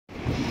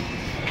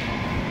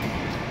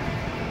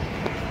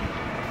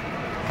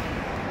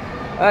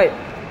Alright,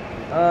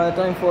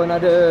 time for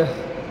another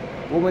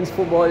women's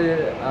football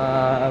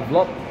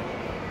vlog.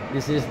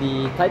 This is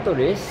the title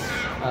race.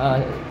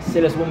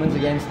 Sailors Women's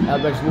against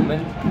Albrechts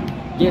Women.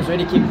 Game's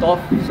already kicked off,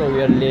 so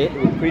we are late.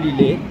 We're pretty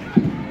late.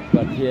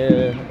 But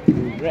here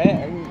we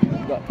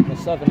got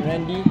myself and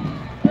Randy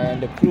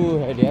and the crew.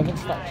 They haven't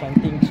started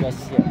chanting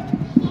just yet.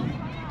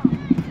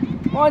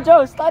 Come on,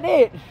 Joe, start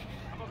it.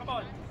 Come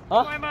on.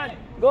 Huh?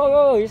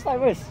 Go, you start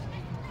first.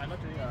 I'm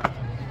not doing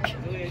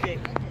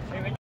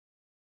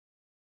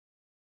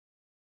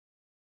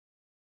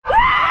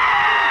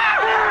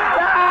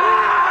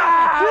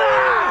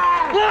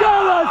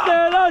Come on,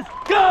 Sailors!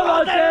 Come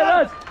on,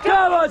 Sailors!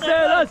 Come on,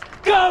 Sailors!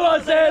 Come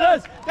on,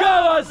 Sailors!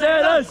 Come on,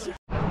 Sailors!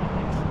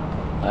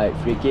 Alright,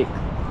 free kick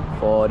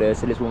for the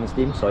Sailors Women's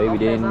team. Sorry we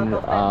didn't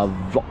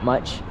vlog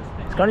much.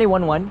 It's currently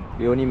 1-1.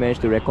 We only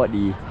managed to record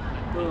the...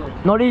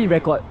 Not really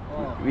record.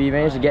 We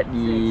managed to get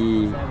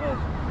the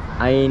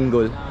Ain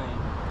goal.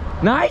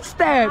 9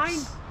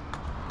 steps!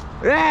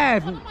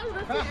 Rev!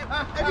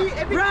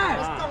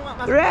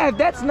 Rev,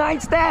 that's 9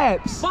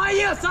 steps!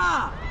 Fire,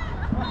 sir!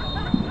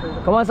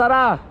 Come on,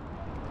 Sarah!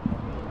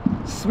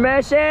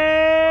 Smash it!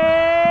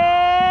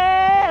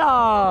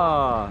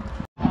 Oh.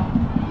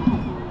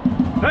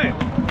 Hey!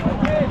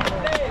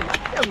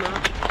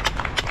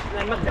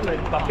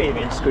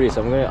 Screw this,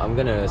 I'm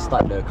gonna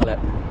start the clap.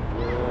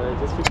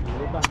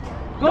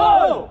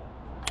 Go!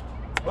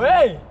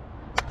 Hey!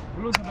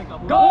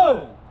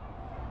 Goal!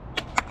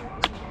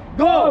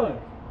 Goal!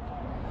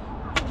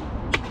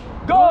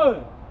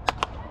 Goal!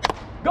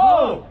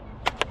 Goal!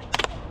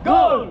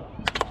 Goal!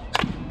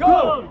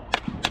 Goal!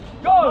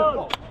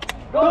 Goal!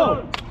 Goal!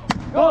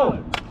 Goal!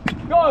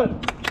 Goal!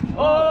 Oh!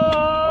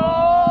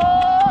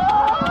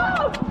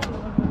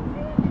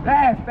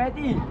 Left,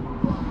 Patty!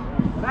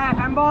 Left,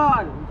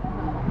 handball!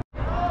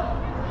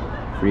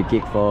 Free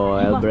kick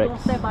for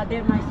Albrechts. What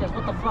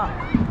the fuck?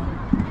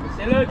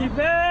 Sailor,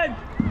 defend!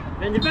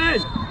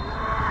 Defend!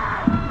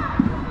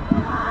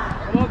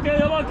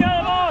 Come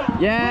on!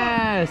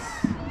 Yes!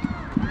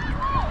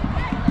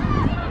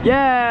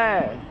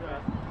 Yeah!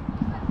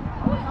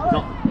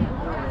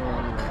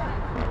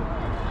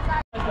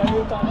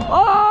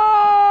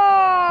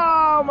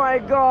 Oh my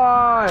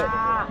god!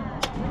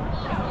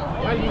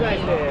 Why you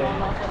guys there?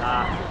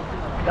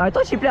 I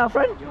thought she played up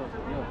front.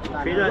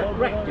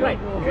 Right.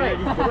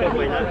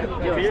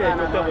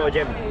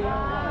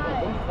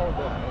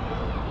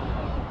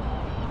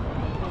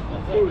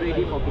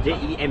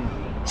 JEM.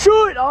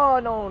 Shoot! Oh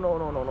no.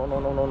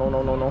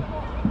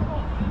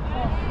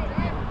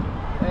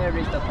 Where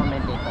is the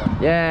commentator?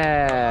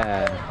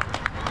 Yeah!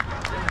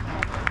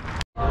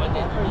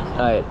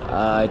 Alright,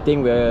 I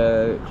think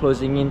we're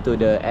closing into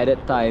the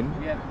added time.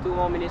 We have 2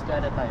 more minutes to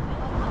add the time.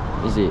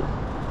 Is it?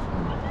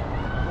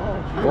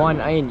 Go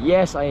on, Ain.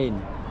 Yes, Ain.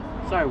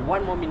 Sorry,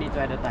 1 more minute to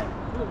add the time.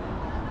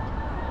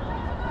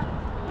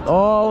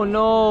 Oh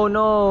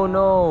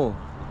no.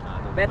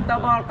 Better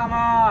ball, come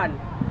on!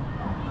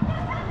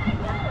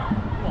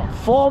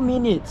 4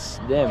 minutes.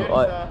 Damn.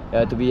 Oh,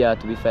 yeah, to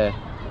be fair.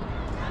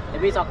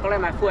 That means I'll collect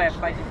my food at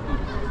 5:50.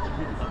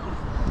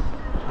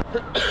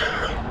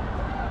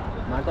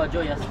 My god,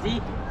 Joe, you see?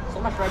 So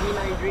much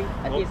Ribena you drink.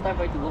 I think it's time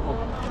for you to go home.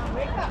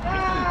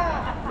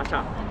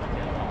 Masha.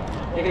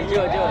 Hey,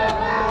 Joe.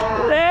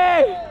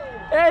 Hey,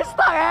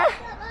 stuck eh?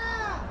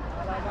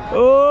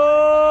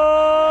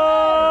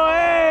 Oh,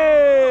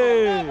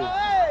 hey!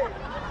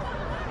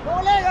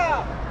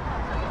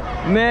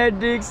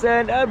 Medics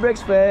and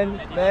Albrechts fan.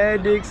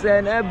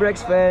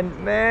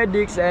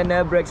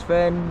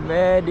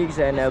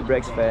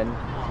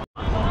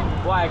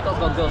 Why? I thought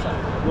got girls.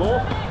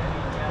 No.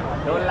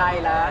 Don't lie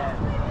lah.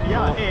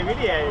 Yeah, hey,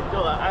 really,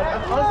 Joe. I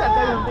honestly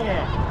tell you something.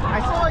 I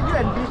saw you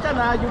and Bishan.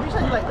 You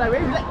Bishan, you like very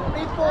like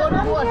playful.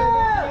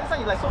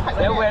 You like so hype.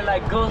 They were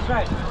like girls,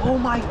 right? Oh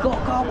my god,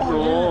 come on.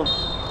 No.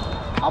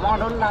 Come on,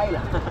 don't lie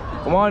lah.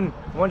 Come on,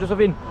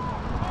 Josephine.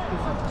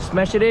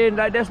 Smash it in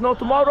like there's no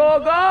tomorrow.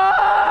 Go!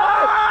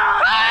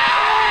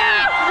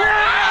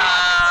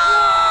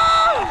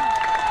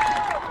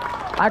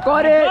 I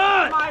got it.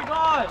 Oh my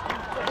god.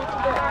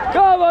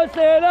 Come on,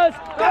 Sailors!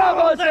 Come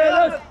on,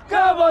 Sailors!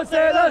 Come on,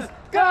 Sailors!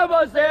 Come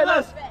on,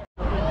 Sailors!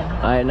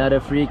 Alright, another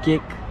free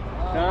kick.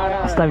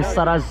 This time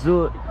Sarah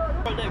Zut.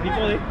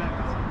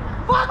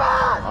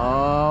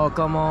 Oh,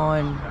 come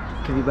on.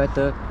 Can be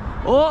better.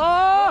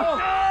 Oh!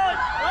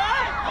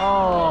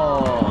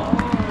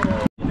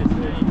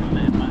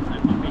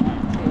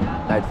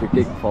 Nice free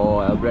kick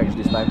for Albrechts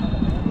this time.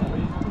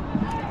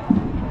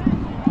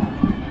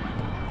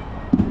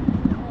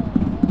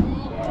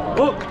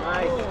 Oh!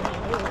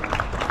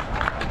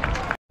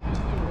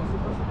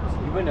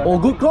 Oh,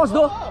 good cross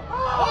though.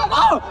 Oh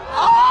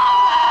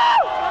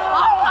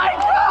my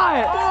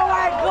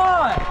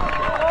god!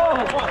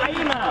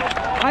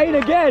 Ain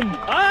again!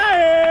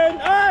 Ain!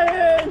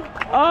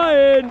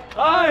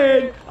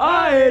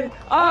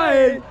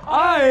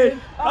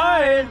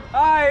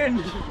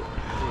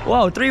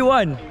 Wow,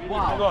 3-1.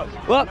 Wow.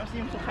 Well,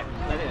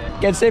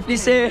 can safely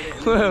say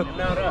we're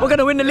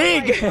gonna win the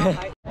league.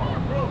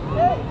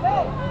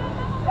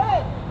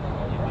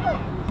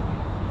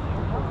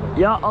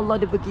 Ya Allah,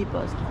 dia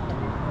berkipas.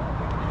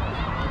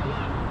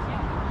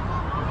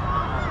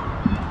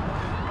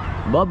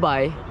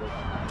 Bye-bye.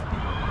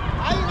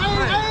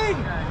 Aing.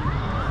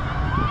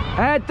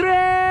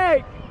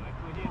 Hat-trick!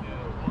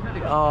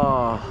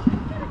 Oh.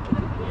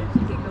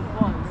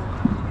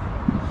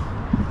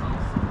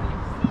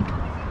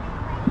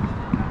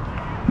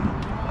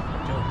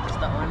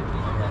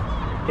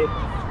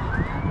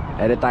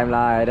 At the time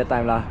lah.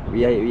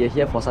 We are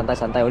here for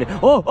santai only.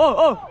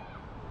 Oh.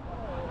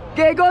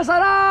 Okay, go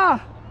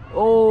Sarah!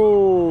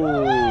 Oh.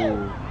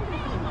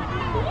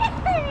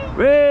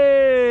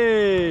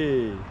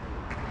 Wey!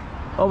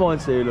 Come on,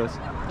 sailors.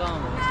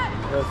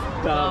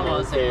 Come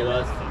on,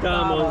 sailors.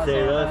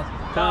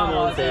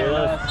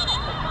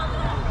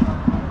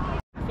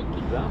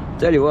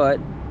 Tell you what,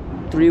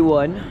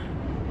 3-1.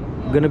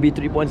 Gonna be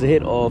 3 points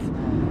ahead of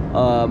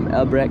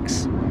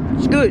Albrechts.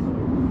 It's good.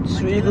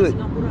 It's really good.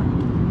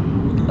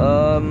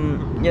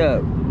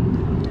 Yeah.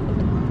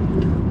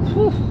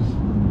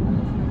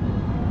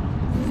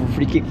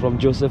 Free kick from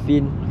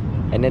Josephine,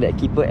 and then that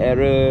keeper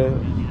error.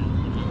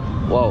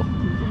 Wow.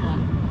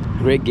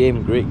 Great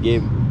game.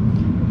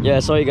 Yeah,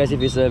 sorry guys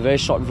if it's a very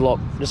short vlog.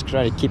 Just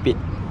trying to keep it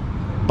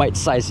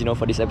bite-sized, you know,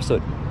 for this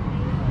episode.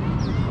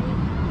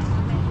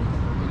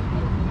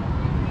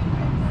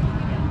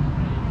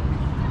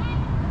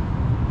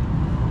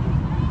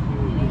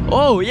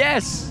 Oh,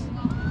 yes!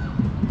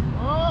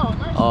 Oh,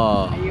 nice.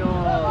 Oh.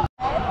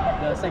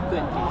 The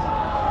second case.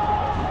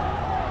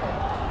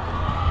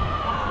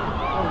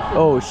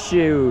 Oh,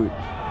 shoot.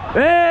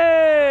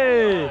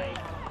 Hey!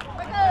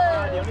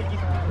 They only give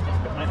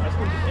my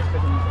school gives express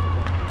only.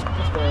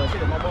 Just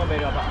the normal very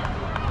rabak.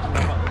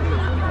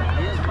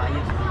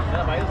 Bias.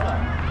 Yeah, bias lah.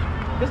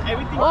 Because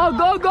everything. Oh,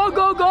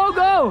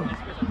 go!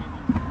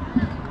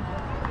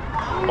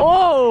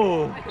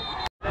 Oh!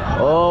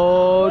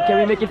 Oh, can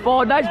we make it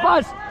 4? Nice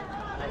pass!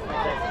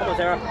 Come on,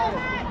 Sarah.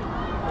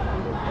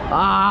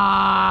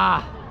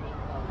 Ah!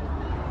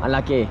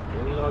 Unlucky.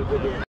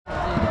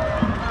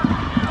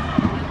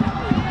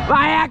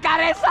 Vaya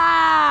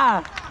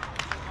Caressa!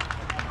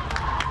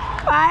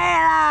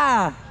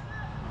 Vaya!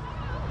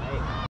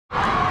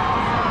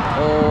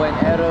 Oh, an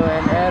error.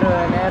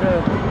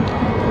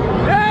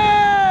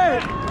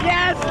 Hey!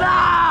 Yes,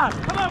 sir!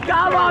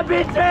 Come on,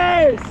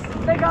 bitches!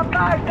 Take your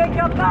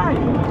time!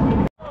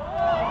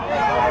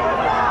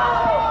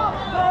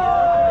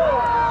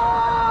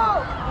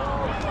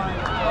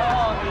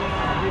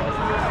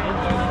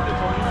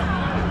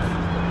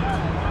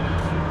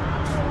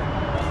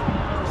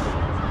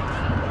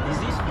 Is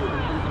this food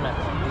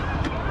international?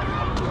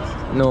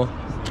 No.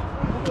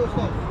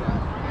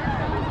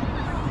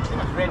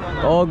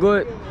 Oh,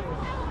 good.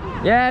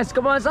 Yes,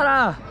 come on,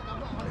 Sarah.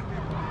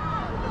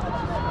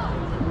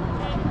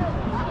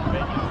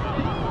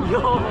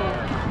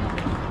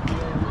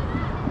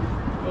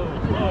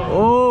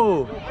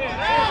 Oh.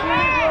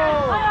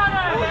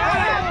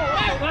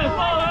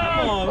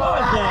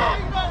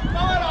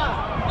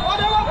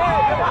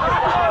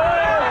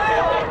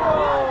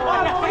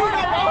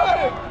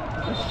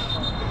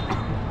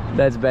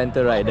 That's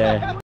banter right there.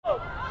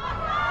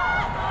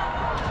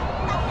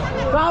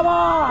 Come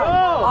on!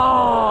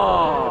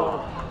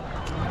 Oh!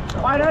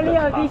 Finally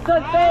a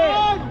decent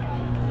save!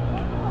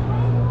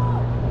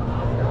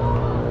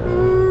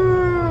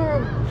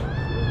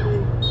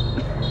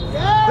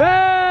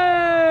 Hey!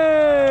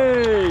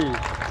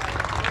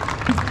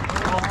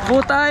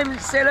 Full time,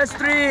 Sailors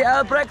 3,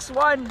 Albrechts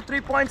 1,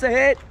 3 points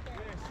ahead.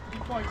 3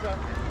 points.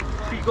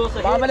 3 goals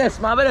ahead.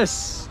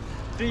 Marvelous.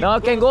 Now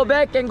can go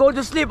back, can go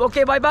to sleep.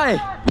 Okay, bye-bye.